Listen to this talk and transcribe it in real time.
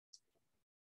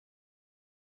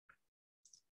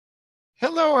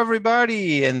Hello,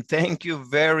 everybody, and thank you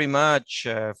very much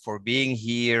for being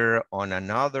here on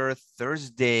another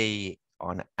Thursday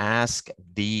on Ask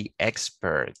the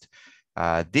Expert.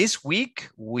 This week,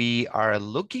 we are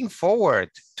looking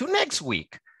forward to next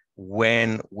week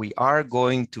when we are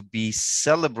going to be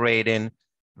celebrating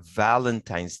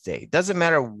Valentine's Day. Doesn't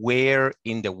matter where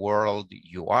in the world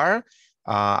you are.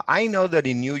 I know that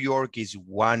in New York is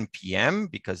 1 p.m.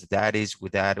 because that is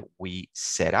that we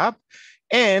set up.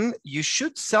 And you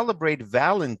should celebrate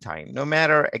Valentine, no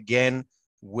matter, again,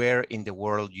 where in the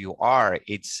world you are.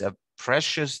 It's a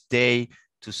precious day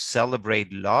to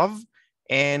celebrate love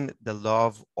and the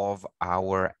love of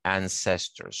our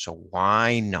ancestors. So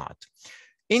why not?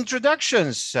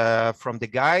 Introductions from the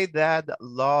guy that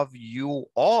love you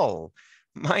all.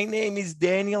 My name is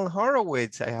Daniel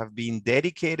Horowitz. I have been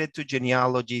dedicated to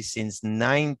genealogy since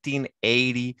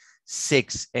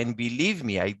 1986. And believe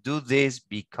me, I do this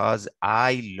because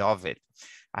I love it.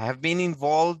 I have been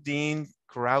involved in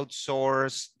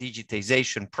crowdsourced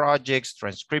digitization projects,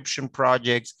 transcription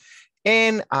projects,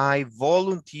 and I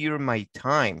volunteer my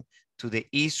time to the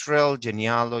Israel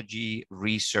Genealogy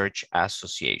Research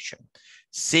Association.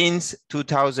 Since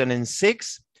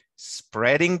 2006,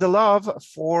 spreading the love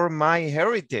for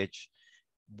MyHeritage,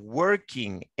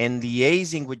 working and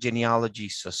liaising with genealogy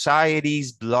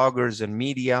societies, bloggers, and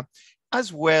media,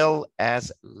 as well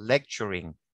as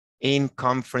lecturing in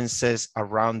conferences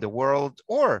around the world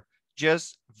or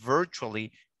just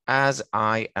virtually as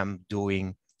I am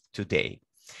doing today.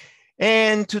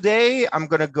 And today I'm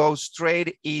going to go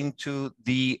straight into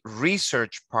the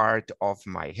research part of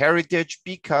MyHeritage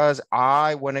because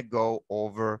I want to go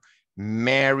over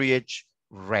marriage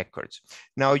records.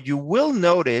 Now, you will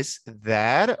notice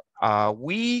that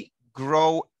we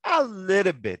grow a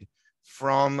little bit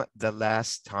from the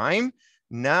last time.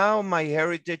 Now,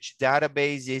 MyHeritage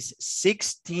database is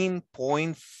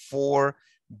 16.4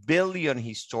 billion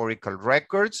historical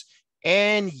records.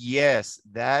 And yes,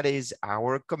 that is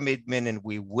our commitment, and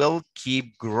we will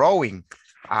keep growing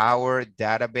our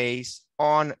database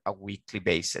on a weekly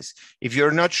basis. If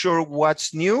you're not sure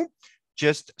what's new,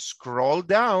 just scroll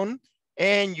down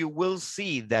and you will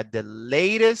see that the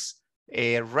latest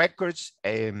records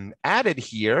added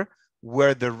here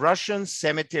were the Russian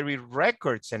cemetery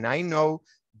records. And I know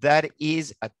that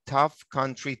is a tough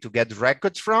country to get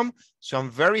records from. So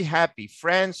I'm very happy.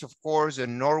 France, of course,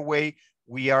 and Norway,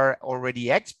 we are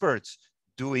already experts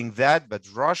doing that, but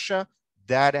Russia,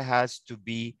 that has to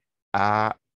be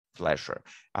a pleasure.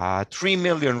 3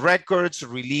 million records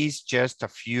released just a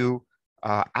few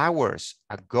hours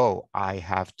ago, I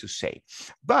have to say.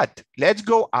 But let's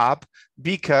go up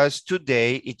because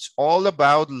today it's all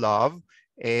about love.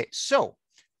 So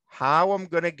how I'm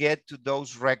gonna get to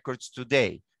those records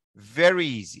today? Very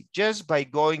easy, just by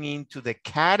going into the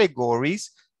categories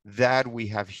that we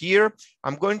have here.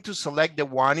 I'm going to select the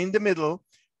one in the middle,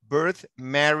 birth,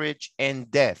 marriage, and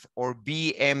death, or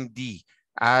BMD,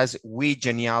 as we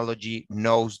genealogy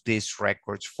knows these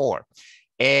records for.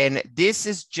 And this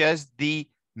is just the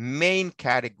main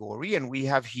category. And we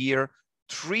have here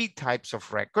 3 types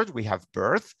of records. We have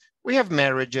birth, we have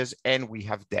marriages, and we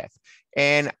have death.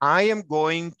 And I am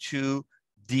going to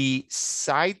the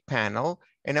side panel,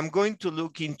 and I'm going to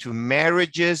look into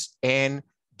marriages and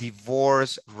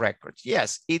divorce records.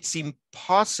 Yes, it's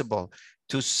impossible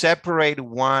to separate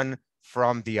one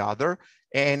from the other.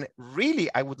 And really,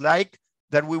 I would like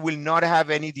that we will not have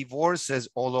any divorces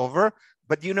all over.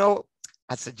 But you know,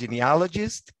 as a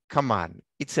genealogist, come on,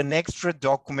 it's an extra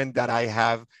document that I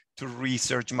have to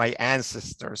research my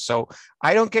ancestors. So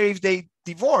I don't care if they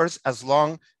divorce as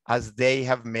long as they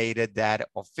have made it that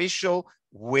official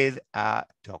with a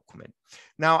document.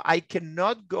 Now, I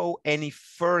cannot go any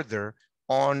further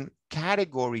on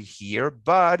category here,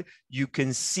 but you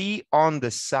can see on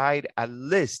the side a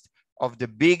list of the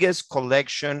biggest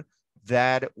collection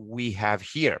that we have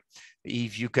here.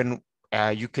 If you can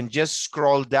just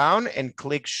scroll down and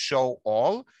click show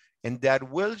all, and that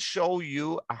will show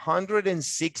you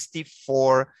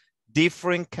 164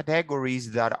 different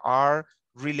categories that are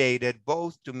related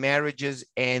both to marriages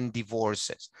and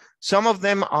divorces. Some of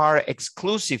them are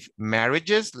exclusive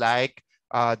marriages, like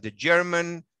the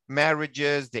German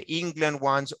marriages, the England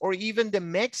ones, or even the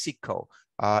Mexico,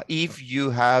 if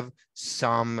you have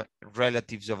some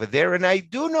relatives over there. And I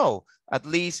do know at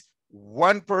least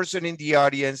one person in the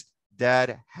audience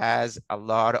that has a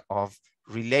lot of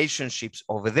relationships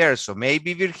over there. So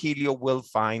maybe Virgilio will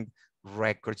find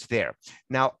records there.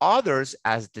 Now, others,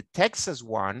 as the Texas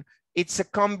one, it's a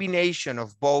combination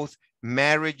of both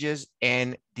marriages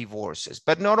and divorces.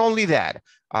 But not only that,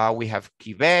 we have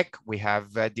Quebec, we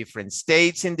have different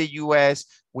states in the US,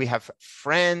 we have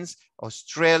France,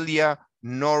 Australia,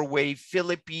 Norway,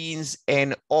 Philippines,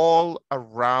 and all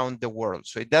around the world.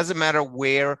 So it doesn't matter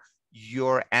where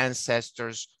your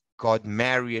ancestors got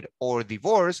married or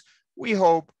divorced, we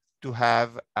hope to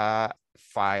have a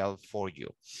file for you.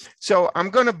 So I'm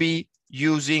gonna be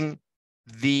using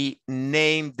the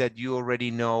name that you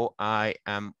already know I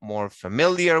am more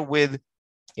familiar with,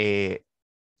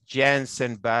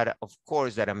 Jansen, but of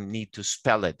course that I need to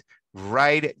spell it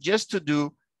right just to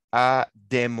do a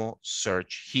demo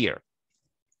search here.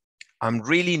 I'm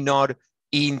really not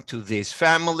into this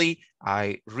family.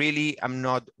 I really am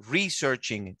not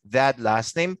researching that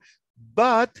last name,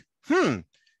 but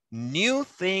new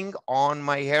thing on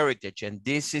MyHeritage, and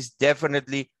this is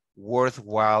definitely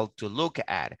worthwhile to look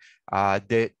at.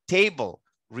 The table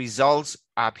results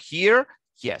up here.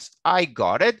 Yes, I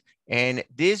got it. And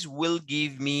this will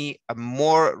give me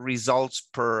more results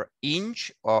per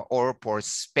inch or per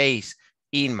space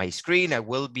in my screen. I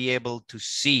will be able to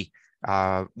see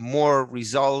more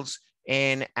results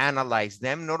and analyze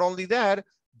them. Not only that,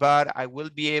 but I will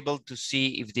be able to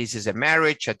see if this is a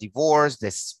marriage, a divorce,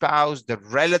 the spouse, the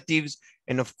relatives.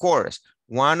 And of course,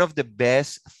 one of the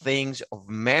best things of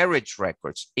marriage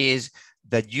records is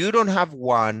that you don't have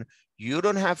one, you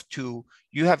don't have two,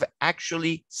 you have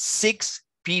actually 6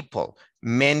 people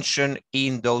mentioned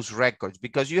in those records,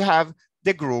 because you have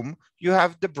the groom, you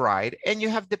have the bride, and you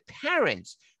have the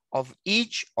parents of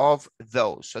each of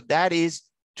those. So that is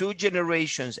 2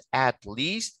 generations at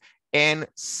least, and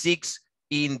 6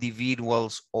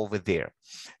 individuals over there.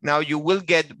 Now you will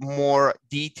get more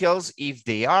details if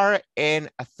they are, and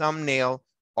a thumbnail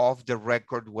of the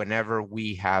record whenever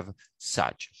we have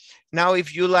such. Now,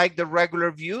 if you like the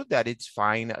regular view, that it's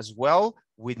fine as well.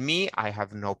 With me, I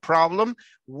have no problem.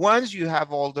 Once you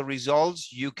have all the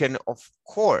results, you can, of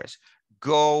course,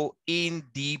 go in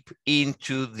deep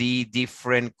into the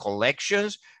different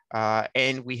collections.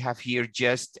 And we have here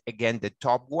just, again, the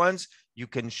top ones. You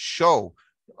can show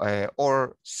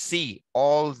or see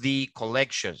all the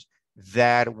collections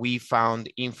that we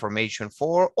found information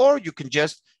for, or you can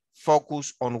just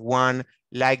focus on one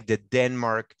like the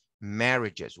Denmark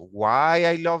marriages. Why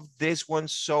I love this one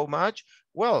so much?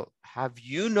 Well, have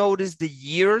you noticed the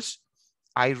years?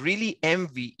 I really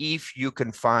envy if you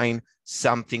can find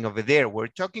something over there. We're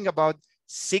talking about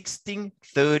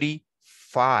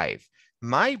 1635.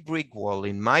 My brick wall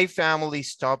in my family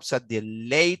stops at the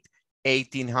late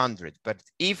 1800s. But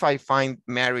if I find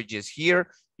marriages here,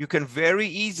 you can very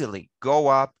easily go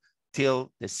up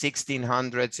till the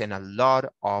 1600s and a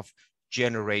lot of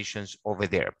generations over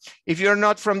there. If you're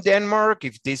not from Denmark,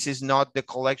 if this is not the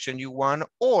collection you want,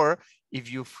 or if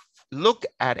you look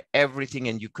at everything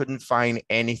and you couldn't find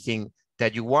anything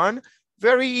that you want,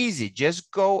 very easy. Just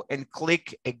go and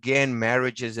click again,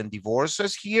 marriages and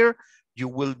divorces here. You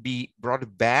will be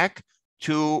brought back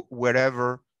to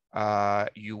wherever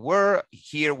you were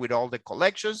here with all the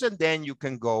collections, and then you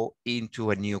can go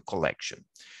into a new collection.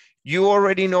 You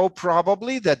already know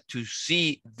probably that to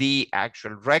see the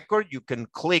actual record, you can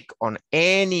click on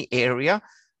any area.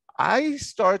 I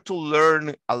start to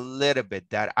learn a little bit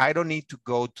that I don't need to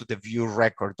go to the view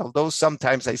record, although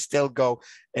sometimes I still go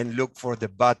and look for the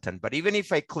button. But even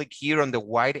if I click here on the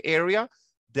white area,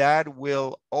 that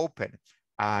will open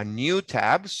a new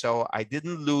tab. So I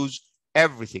didn't lose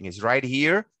everything. It's right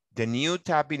here. The new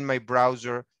tab in my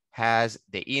browser has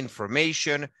the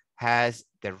information, has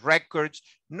the records.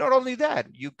 Not only that,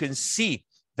 you can see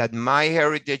that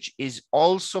MyHeritage is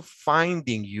also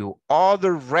finding you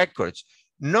other records,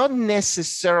 not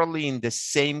necessarily in the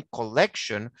same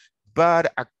collection,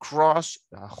 but across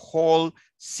a whole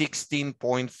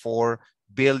 16.4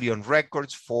 billion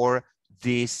records for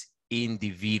this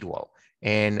individual.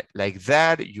 And like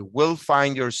that, you will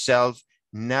find yourself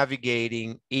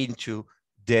navigating into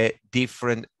the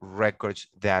different records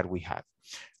that we have.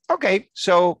 Okay,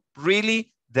 so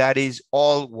really, that is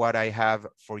all what I have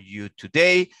for you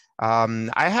today.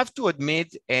 I have to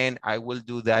admit, and I will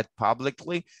do that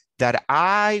publicly, that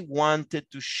I wanted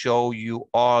to show you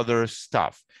other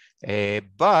stuff,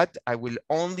 but I will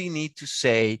only need to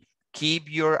say,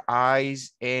 keep your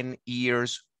eyes and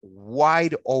ears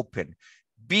wide open,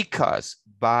 because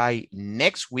by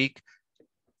next week,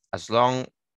 as long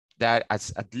that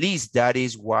at least that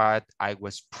is what I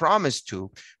was promised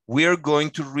to, we're going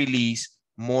to release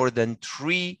more than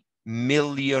 3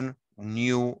 million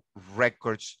new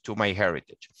records to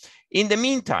MyHeritage. In the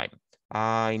meantime,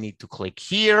 I need to click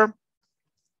here.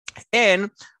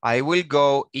 And I will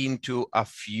go into a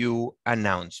few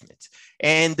announcements.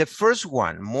 And the first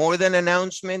one, more than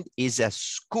announcement, is a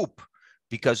scoop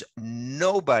because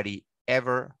nobody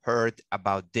ever heard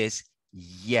about this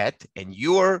yet. And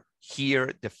you're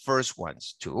here the first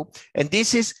ones too. And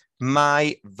this is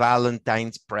my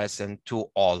Valentine's present to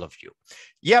all of you.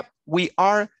 Yep, we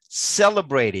are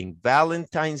celebrating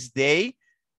Valentine's Day.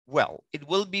 Well, it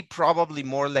will be probably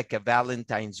more like a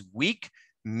Valentine's week,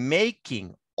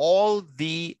 making all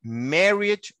the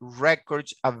marriage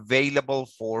records available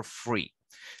for free.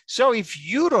 So if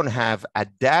you don't have a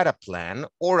data plan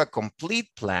or a complete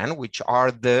plan, which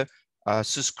are the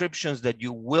subscriptions that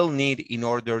you will need in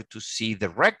order to see the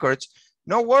records,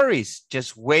 no worries,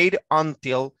 just wait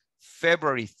until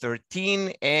February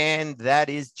 13, and that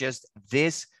is just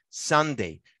this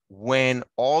Sunday, when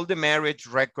all the marriage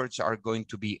records are going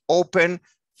to be open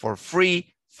for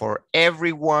free for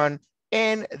everyone.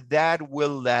 And that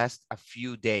will last a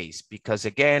few days because,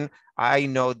 again, I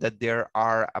know that there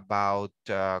are about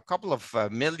a couple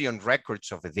of million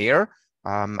records over there.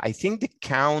 I think the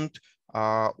count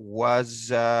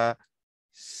was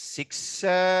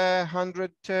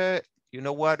 600. You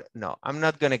know what? No, I'm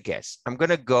not going to guess. I'm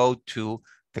going to go to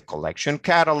the collection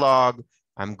catalog.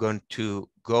 I'm going to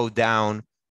go down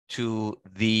to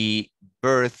the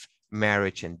birth,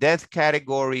 marriage, and death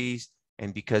categories.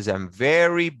 And because I'm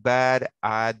very bad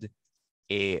at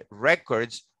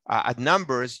records, at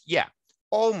numbers, yeah,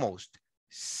 almost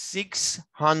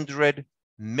 600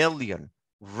 million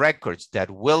records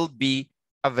that will be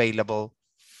available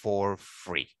for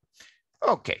free.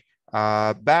 Okay,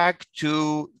 back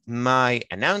to my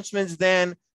announcements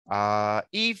then.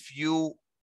 If you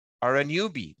are a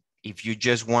newbie, if you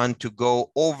just want to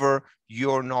go over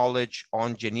your knowledge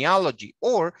on genealogy,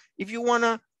 or if you want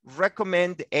to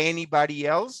recommend anybody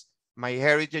else,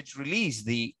 MyHeritage released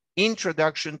the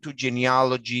Introduction to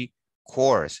Genealogy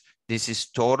course. This is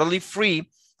totally free.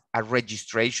 A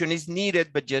registration is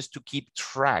needed, but just to keep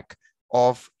track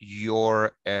of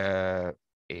your the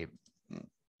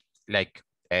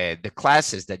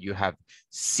classes that you have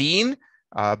seen,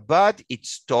 but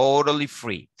it's totally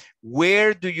free.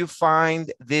 Where do you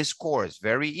find this course?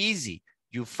 Very easy.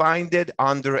 You find it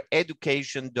under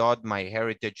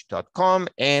education.myheritage.com,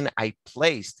 and I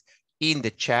placed in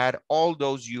the chat all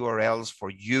those URLs for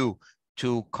you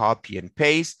to copy and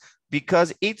paste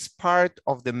because it's part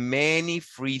of the many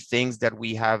free things that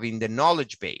we have in the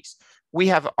knowledge base. We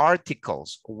have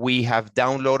articles, we have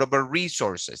downloadable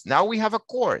resources. Now we have a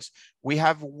course, we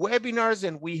have webinars,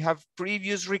 and we have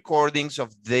previous recordings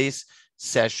of these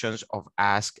sessions of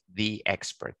Ask the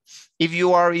Expert. If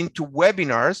you are into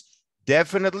webinars,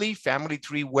 definitely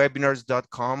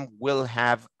familytreewebinars.com will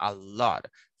have a lot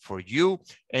for you.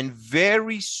 And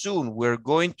very soon we're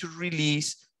going to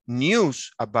release news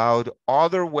about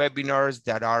other webinars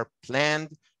that are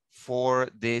planned for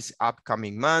this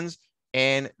upcoming months,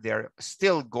 and they're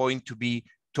still going to be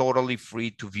totally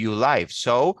free to view live.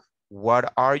 So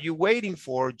what are you waiting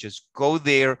for? Just go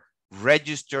there,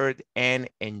 register, and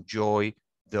enjoy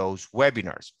those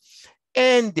webinars.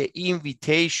 And the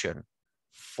invitation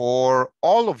for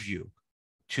all of you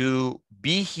to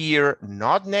be here,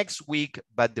 not next week,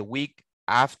 but the week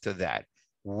after that,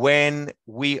 when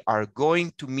we are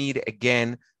going to meet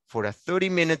again for a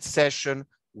 30-minute session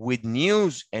with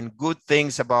news and good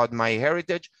things about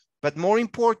MyHeritage, but more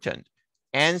important,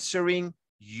 answering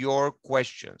your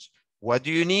questions. What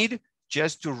do you need?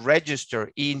 Just to register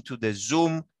into the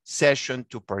Zoom session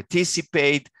to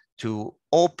participate, to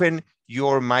open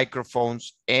your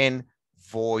microphones and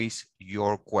voice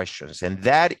your questions. And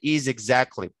that is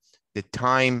exactly the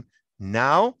time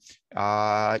now.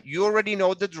 You already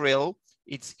know the drill.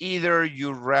 It's either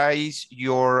you raise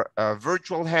your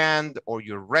virtual hand or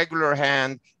your regular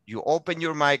hand, you open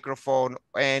your microphone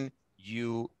and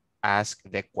you ask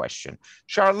the question.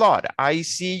 Charlotte, I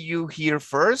see you here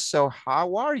first. So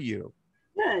how are you?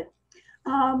 Good.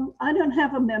 I don't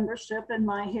have a membership in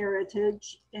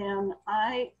MyHeritage, and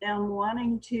I am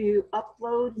wanting to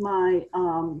upload my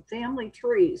family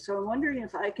tree. So I'm wondering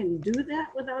if I can do that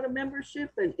without a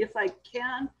membership, and if I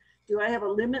can, do I have a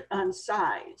limit on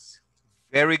size?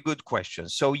 Very good question.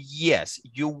 So yes,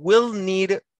 you will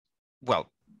need,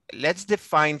 well, let's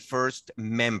define first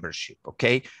membership,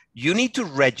 okay? You need to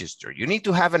register. You need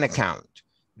to have an account.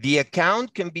 The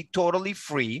account can be totally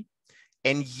free.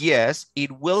 And yes,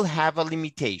 it will have a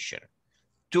limitation,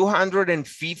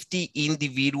 250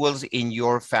 individuals in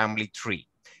your family tree.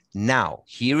 Now,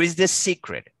 here is the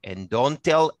secret, and don't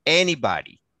tell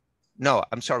anybody. No,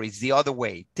 I'm sorry, it's the other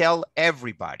way. Tell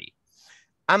everybody.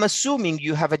 I'm assuming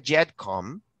you have a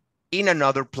JetCom in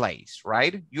another place,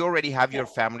 right? You already have your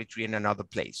family tree in another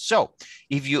place. So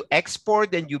if you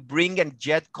export and you bring a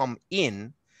JetCom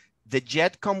in, the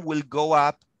JetCom will go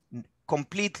up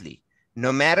completely,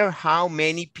 no matter how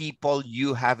many people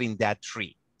you have in that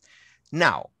tree.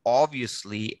 Now,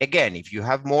 obviously, again, if you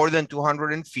have more than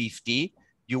 250,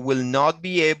 you will not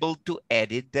be able to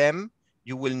edit them.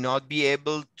 You will not be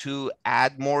able to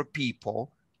add more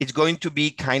people. It's going to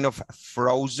be kind of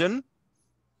frozen,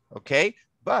 okay?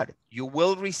 But you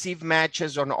will receive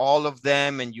matches on all of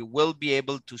them and you will be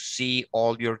able to see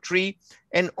all your tree.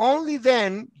 And only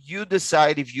then you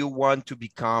decide if you want to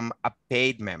become a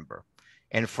paid member.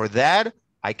 And for that,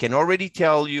 I can already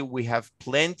tell you we have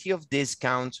plenty of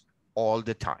discounts all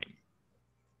the time.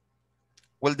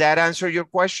 Will that answer your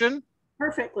question?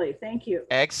 Perfectly, thank you.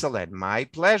 Excellent, my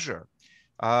pleasure.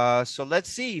 So let's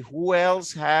see, who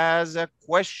else has a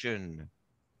question?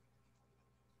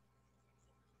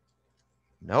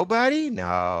 Nobody?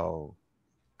 No.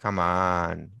 Come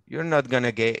on. You're not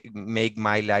gonna make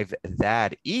my life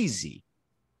that easy.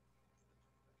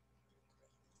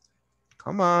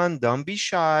 Come on, don't be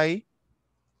shy.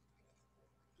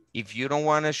 If you don't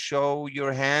want to show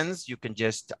your hands, you can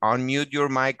just unmute your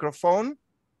microphone.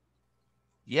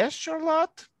 Yes,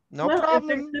 Charlotte? No If they're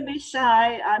problem. going to be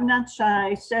shy, I'm not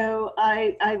shy. So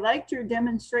I liked your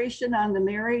demonstration on the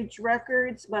marriage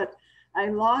records, but I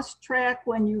lost track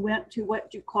when you went to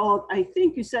what you called, I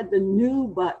think you said the new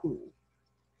button.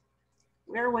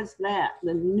 Where was that?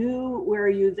 The new, where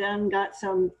you then got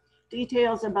some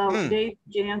details about Dave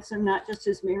Jansen, not just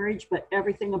his marriage, but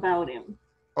everything about him.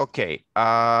 Okay,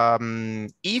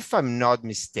 if I'm not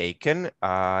mistaken,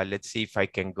 let's see if I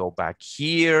can go back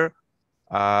here.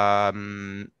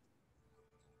 What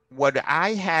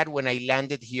I had when I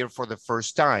landed here for the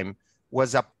first time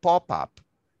was a pop-up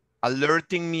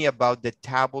alerting me about the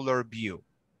tabular view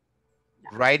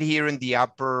right here in the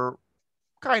upper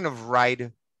kind of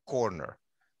right corner.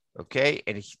 Okay,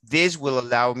 and this will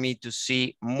allow me to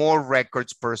see more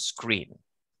records per screen.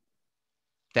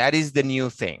 That is the new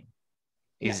thing.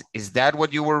 Is that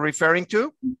what you were referring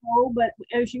to? No, but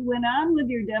as you went on with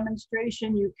your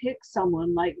demonstration, you picked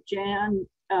someone like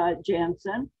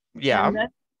Jansen. Yeah. And then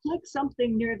click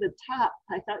something near the top.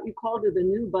 I thought you called it the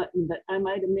new button, but I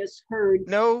might have misheard.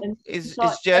 No, it's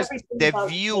just the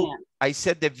view. Jan. I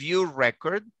said the view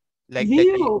record. Like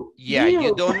view. Yeah, view.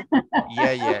 you don't.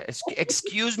 Yeah.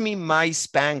 Excuse me, my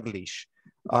Spanglish.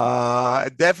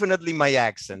 Definitely my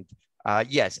accent.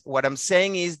 Yes, what I'm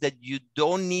saying is that you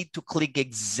don't need to click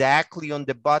exactly on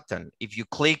the button. If you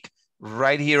click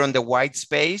right here on the white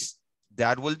space,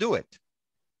 that will do it.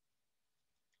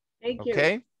 Thank you.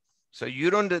 Okay, so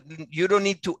you don't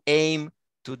need to aim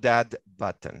to that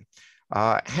button.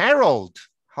 Harold,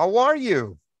 how are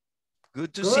you?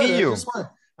 Good to see you.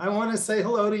 I want to say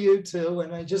hello to you too.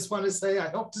 And I just want to say, I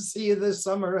hope to see you this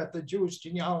summer at the Jewish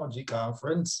Genealogy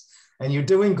Conference. And you're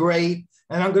doing great.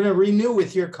 And I'm going to renew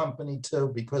with your company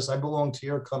too, because I belong to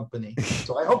your company.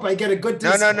 So I hope I get a good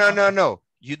discount. No.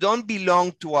 You don't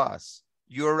belong to us.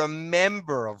 You're a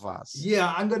member of us.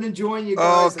 Yeah, I'm going to join you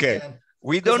guys again.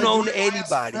 We don't own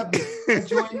anybody. I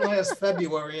joined last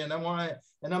February and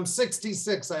I'm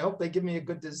 66. I hope they give me a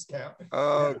good discount.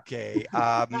 Okay.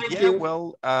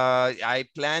 Well, I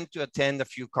plan to attend a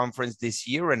few conferences this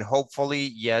year and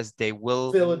hopefully, yes, they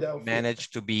will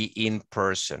manage to be in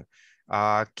person.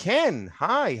 Ken,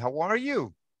 hi, how are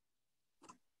you?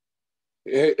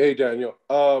 Hey, Daniel.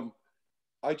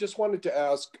 I just wanted to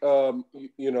ask,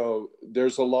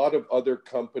 there's a lot of other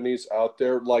companies out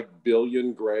there like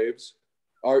Billion Graves.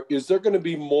 Is there going to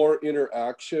be more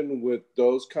interaction with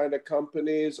those kind of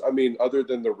companies? I mean, other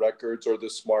than the records or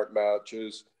the smart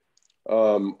matches,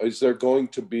 is there going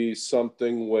to be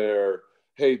something where,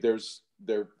 hey, there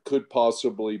could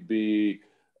possibly be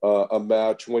a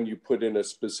match when you put in a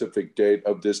specific date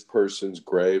of this person's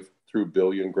grave through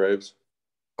Billion Graves?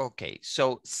 Okay,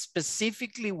 so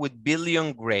specifically with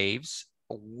Billion Graves,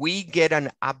 we get an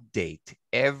update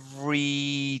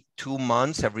every 2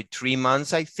 months, every 3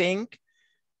 months, I think,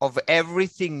 of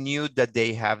everything new that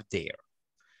they have there.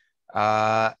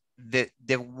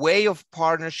 The way of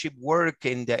partnership work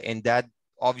and that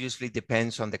obviously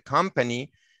depends on the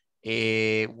company.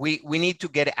 We need to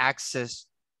get access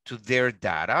to their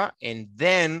data, and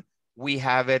then we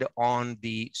have it on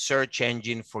the search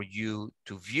engine for you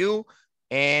to view.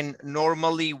 And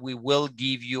normally we will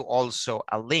give you also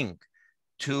a link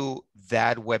to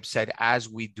that website as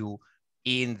we do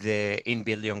in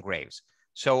Billion Graves.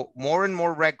 So more and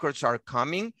more records are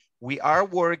coming. We are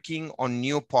working on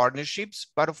new partnerships,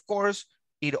 but of course,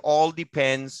 it all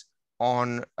depends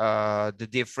on the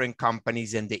different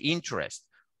companies and the interest.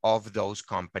 of those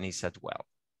companies as well.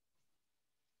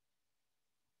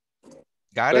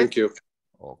 Got it? Thank you.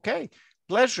 Okay,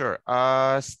 pleasure.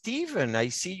 Stephen, I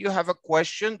see you have a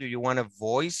question. Do you want to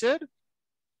voice it?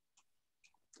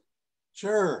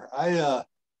 Sure. I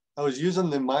was using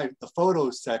the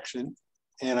photos section,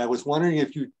 and I was wondering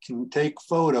if you can take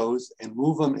photos and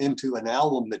move them into an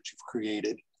album that you've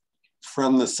created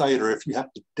from the site, or if you have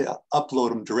to upload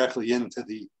them directly into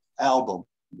the album.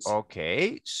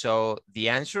 Okay, so the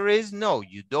answer is no,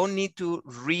 you don't need to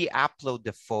re-upload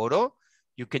the photo.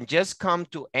 You can just come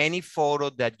to any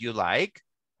photo that you like.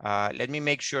 Let me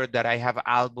make sure that I have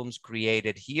albums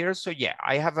created here. So yeah,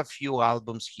 I have a few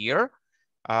albums here.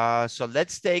 So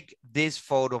let's take this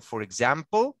photo, for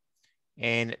example,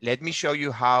 and let me show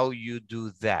you how you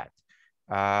do that.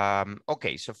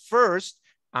 Okay, so first,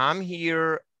 I'm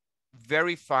here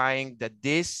verifying that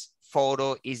this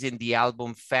photo is in the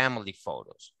album family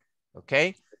photos,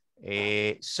 okay?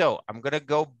 So I'm gonna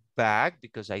go back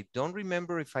because I don't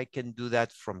remember if I can do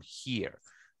that from here.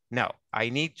 Now, I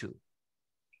need to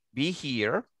be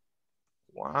here.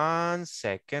 1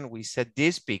 second, we set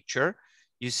this picture.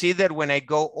 You see that when I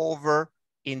go over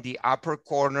in the upper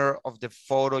corner of the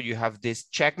photo, you have this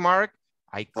check mark.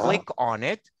 I click on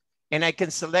it and I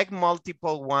can select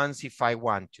multiple ones if I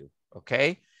want to,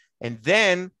 okay? And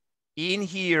then in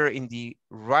here in the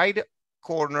right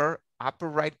corner, upper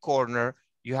right corner,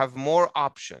 you have more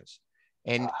options.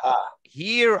 And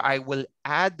here I will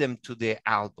add them to the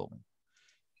album.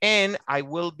 And I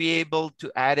will be able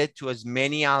to add it to as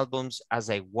many albums as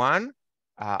I want,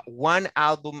 one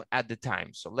album at the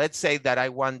time. So let's say that I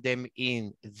want them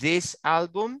in this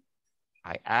album.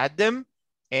 I add them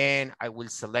and I will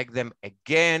select them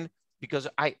again because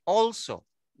I also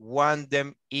want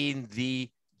them in the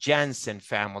Jansen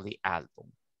family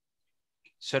album.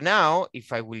 So now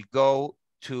if I will go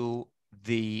to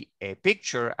the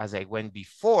picture as I went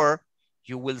before,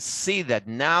 you will see that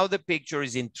now the picture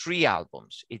is in 3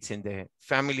 albums. It's in the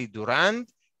family Durand,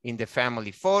 in the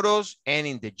family photos, and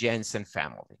in the Jensen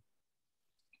family.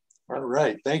 All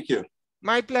right, thank you.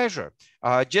 My pleasure.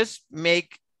 Just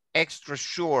make extra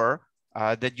sure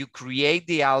that you create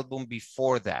the album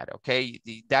before that, okay?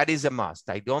 That is a must.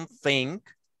 I don't think,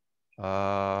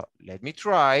 let me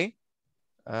try.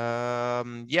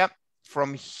 Yep,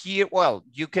 from here, well,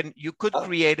 you could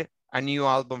create a new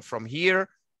album from here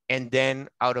and then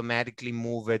automatically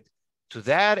move it to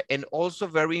that. And also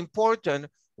very important,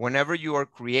 whenever you are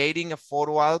creating a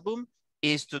photo album,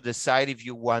 is to decide if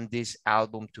you want this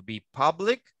album to be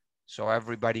public so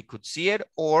everybody could see it,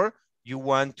 or you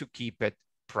want to keep it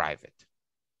private.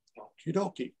 Okie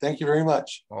dokie. Thank you very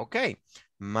much. Okay,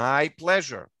 my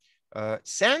pleasure.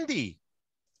 Sandy,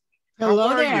 Hello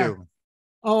how are there. you?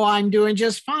 Oh, I'm doing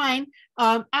just fine.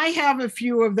 I have a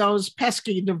few of those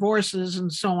pesky divorces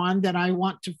and so on that I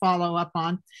want to follow up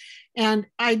on. And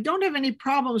I don't have any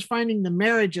problems finding the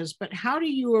marriages, but how do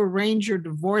you arrange your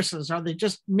divorces? Are they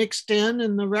just mixed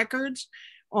in the records,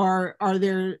 or are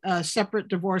there separate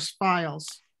divorce files?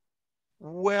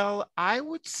 Well, I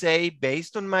would say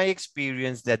based on my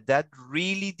experience that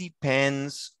really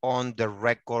depends on the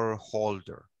record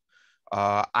holder.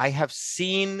 I have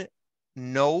seen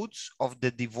notes of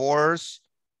the divorce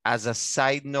as a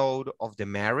side note of the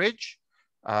marriage.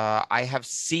 I have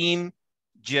seen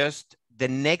just the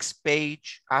next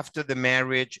page after the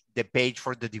marriage, the page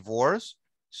for the divorce.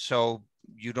 So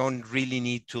you don't really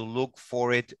need to look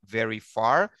for it very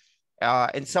far.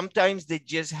 And sometimes they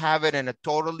just have it in a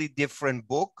totally different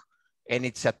book and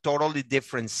it's a totally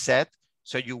different set.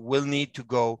 So you will need to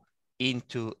go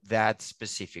into that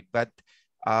specific, but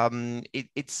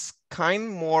it's kind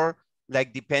more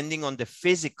like depending on the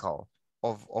physical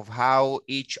of how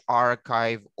each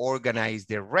archive organize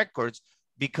their records,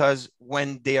 because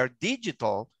when they are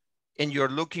digital and you're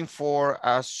looking for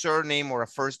a surname or a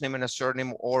first name and a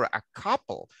surname or a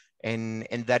couple, and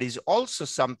that is also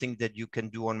something that you can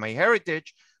do on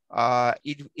MyHeritage,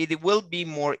 it will be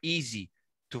more easy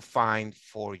to find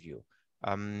for you.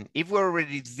 If we're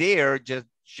already there,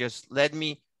 just let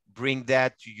me bring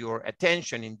that to your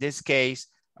attention. In this case,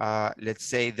 let's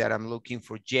say that I'm looking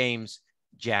for James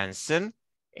Jansen,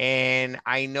 and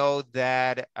I know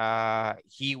that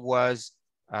he was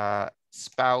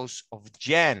spouse of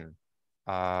Jen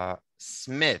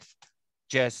Smith,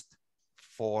 just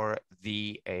for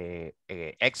the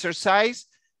exercise.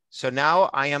 So now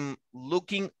I am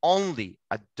looking only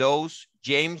at those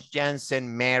James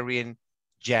Jansen marrying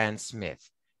Jan Smith.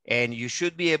 And you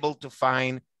should be able to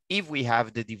find, if we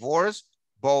have the divorce,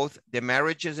 both the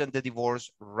marriages and the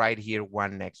divorce right here,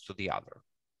 one next to the other.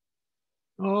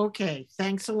 Okay,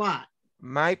 thanks a lot.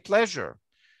 My pleasure.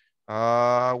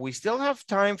 We still have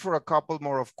time for a couple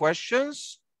more of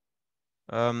questions.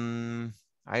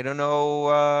 I don't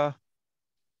know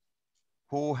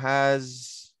who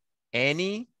has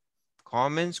any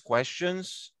comments,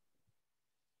 questions.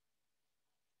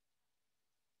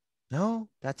 No,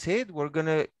 that's it. We're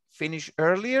gonna finish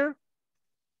earlier.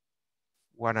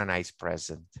 What a nice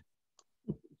present.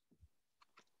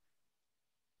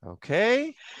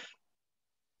 Okay.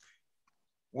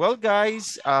 Well,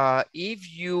 guys,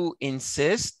 if you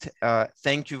insist,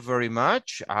 thank you very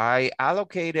much. I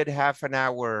allocated half an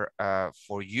hour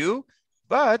for you,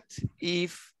 but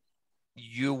if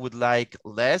you would like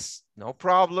less, no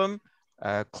problem.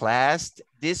 Class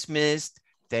dismissed.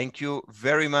 Thank you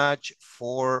very much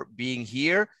for being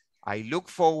here. I look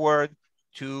forward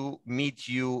to meet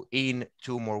you in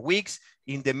 2 more weeks.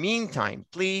 In the meantime,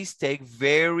 please take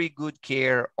very good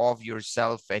care of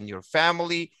yourself and your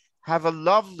family. Have a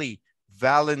lovely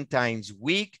Valentine's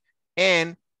week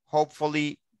and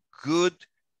hopefully good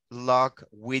luck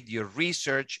with your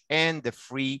research and the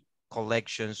free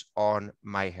collections on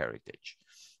MyHeritage.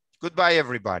 Goodbye,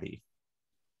 everybody.